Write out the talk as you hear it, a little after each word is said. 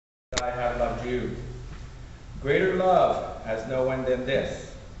I have loved you. Greater love has no one than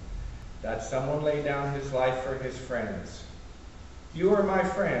this, that someone lay down his life for his friends. You are my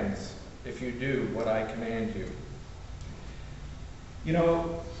friends if you do what I command you. You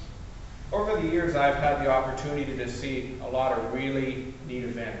know, over the years I've had the opportunity to see a lot of really neat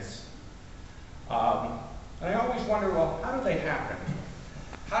events. And I always wonder, well, how do they happen?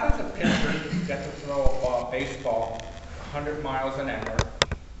 How does a pitcher get to throw a baseball 100 miles an hour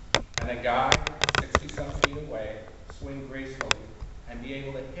and a guy 60-some feet away swing gracefully and be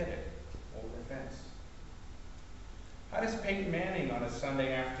able to hit it over a fence? How does Peyton Manning on a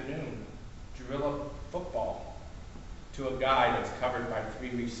Sunday afternoon drill a football to a guy that's covered by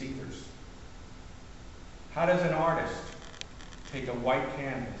 3 receivers? How does an artist take a white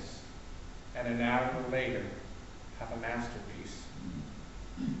canvas and an hour later have a masterpiece?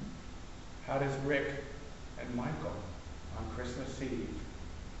 How does Rick and Michael on Christmas Eve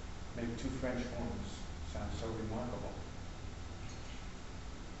make 2 French horns sound so remarkable?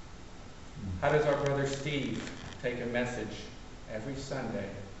 How does our brother Steve take a message every Sunday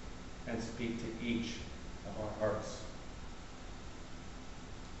and speak to each of our hearts?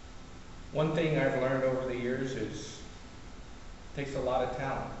 One thing I've learned over the years is it takes a lot of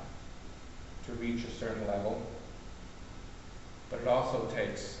talent to reach a certain level, but it also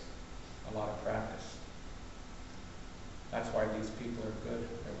takes a lot of practice. That's why these people are good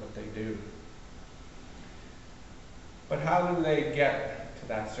at what they do. But how do they get to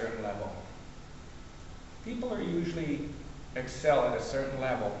that certain level? People are usually excel at a certain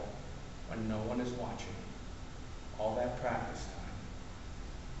level when no one is watching. All that practice time.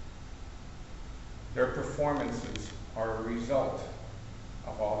 Their performances are a result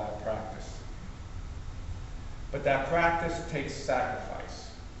of all that practice. But that practice takes sacrifice.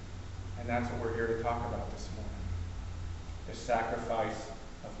 And that's what we're here to talk about this morning. The sacrifice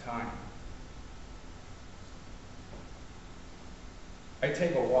of time. I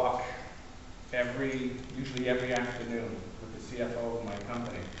take a walk usually every afternoon with the CFO of my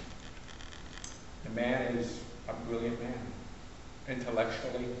company. The man is a brilliant man,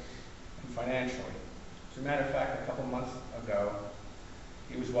 intellectually and financially. As a matter of fact, a couple months ago,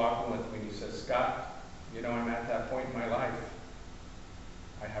 he was walking with me and he says, "Scott, you know, I'm at that point in my life.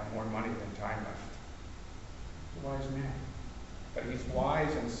 I have more money than time left." He's a wise man. But he's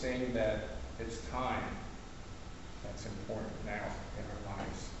wise in saying that it's time that's important now in our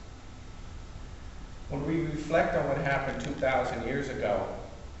lives. When we reflect on what happened 2,000 years ago,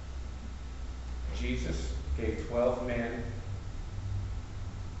 Jesus gave 12 men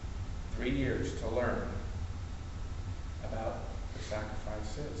 3 years to learn about the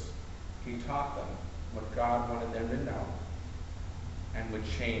sacrifices. He taught them what God wanted them to know and would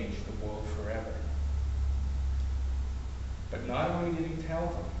change the world forever. But not only did he tell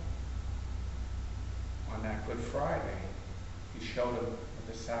them, on that Good Friday, he showed them what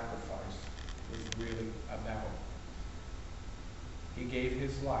the sacrifice was really about. He gave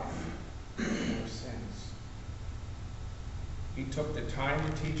his life for their sins. He took the time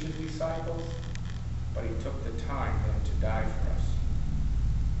to teach his disciples, but he took the time then to die for us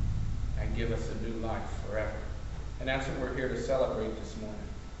and give us a new life forever. And that's what we're here to celebrate this morning.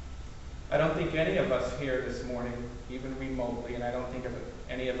 I don't think any of us here this morning, even remotely, and I don't think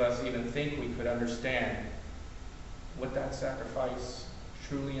any of us even think we could understand what that sacrifice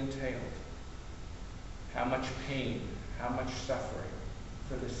truly entailed. How much pain, how much suffering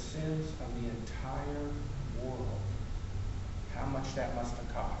for the sins of the entire world. How much that must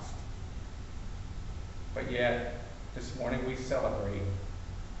have cost. But yet, this morning we celebrate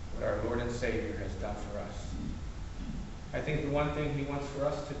what our Lord and Savior has done for us. I think the one thing he wants for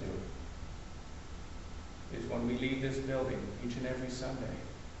us to do is when we leave this building each and every Sunday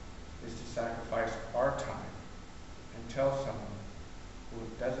is to sacrifice our time and tell someone who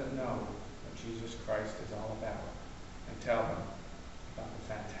doesn't know what Jesus Christ is all about and tell them about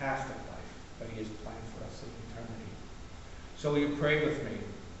the fantastic life that he has planned for us in eternity. So will you pray with me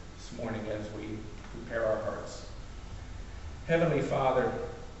this morning as we prepare our hearts? Heavenly Father,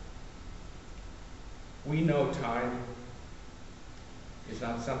 we know time is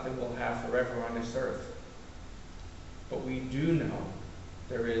not something we'll have forever on this earth. But we do know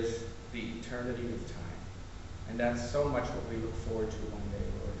there is the eternity of time. And that's so much what we look forward to one day,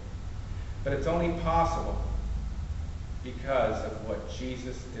 Lord. But it's only possible because of what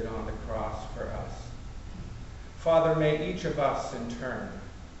Jesus did on the cross for us. Father, may each of us in turn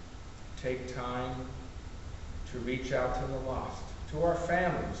take time to reach out to the lost, to our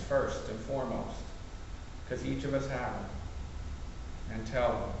families first and foremost, because each of us have them, and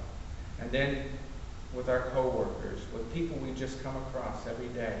tell them. And then with our co-workers, with people we just come across every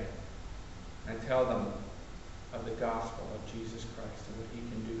day, and tell them of the gospel of Jesus Christ and what he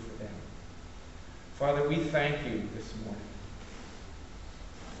can do for them. Father, we thank you this morning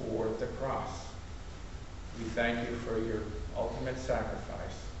for the cross. We thank you for your ultimate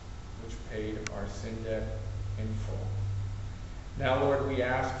sacrifice, which paid our sin debt in full. Now, Lord, we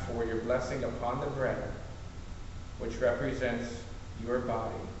ask for your blessing upon the bread, which represents your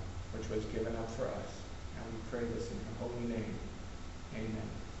body, which was given up for us. And we pray this in your holy name. Amen.